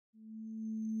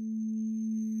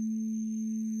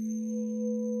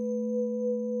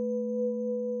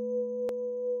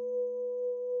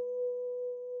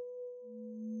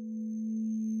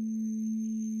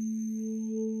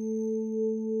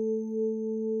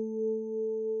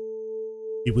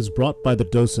He was brought by the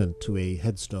docent to a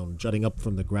headstone jutting up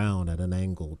from the ground at an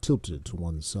angle, tilted to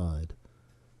one side.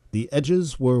 The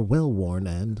edges were well worn,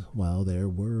 and, while there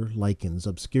were lichens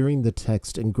obscuring the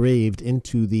text engraved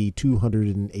into the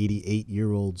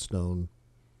 288-year-old stone,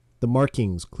 the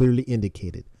markings clearly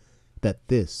indicated that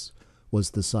this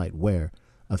was the site where,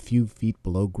 a few feet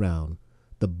below ground,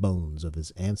 the bones of his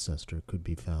ancestor could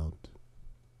be found.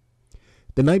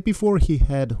 The night before he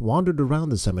had wandered around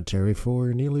the cemetery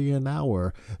for nearly an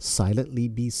hour, silently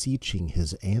beseeching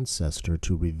his ancestor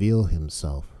to reveal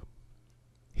himself.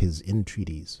 His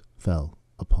entreaties fell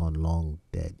upon long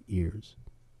dead ears.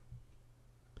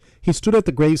 He stood at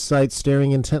the gravesite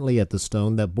staring intently at the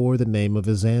stone that bore the name of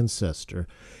his ancestor.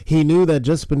 He knew that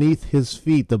just beneath his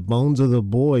feet the bones of the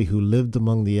boy who lived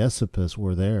among the precipice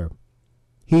were there.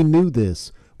 He knew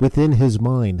this within his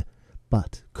mind,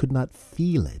 but could not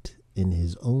feel it in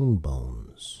his own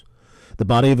bones. The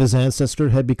body of his ancestor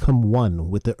had become one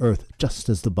with the earth, just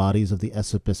as the bodies of the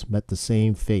precipice met the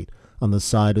same fate on the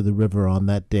side of the river on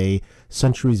that day,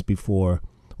 centuries before,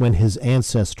 when his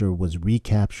ancestor was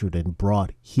recaptured and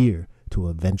brought here to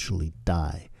eventually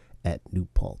die at New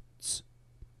Paltz.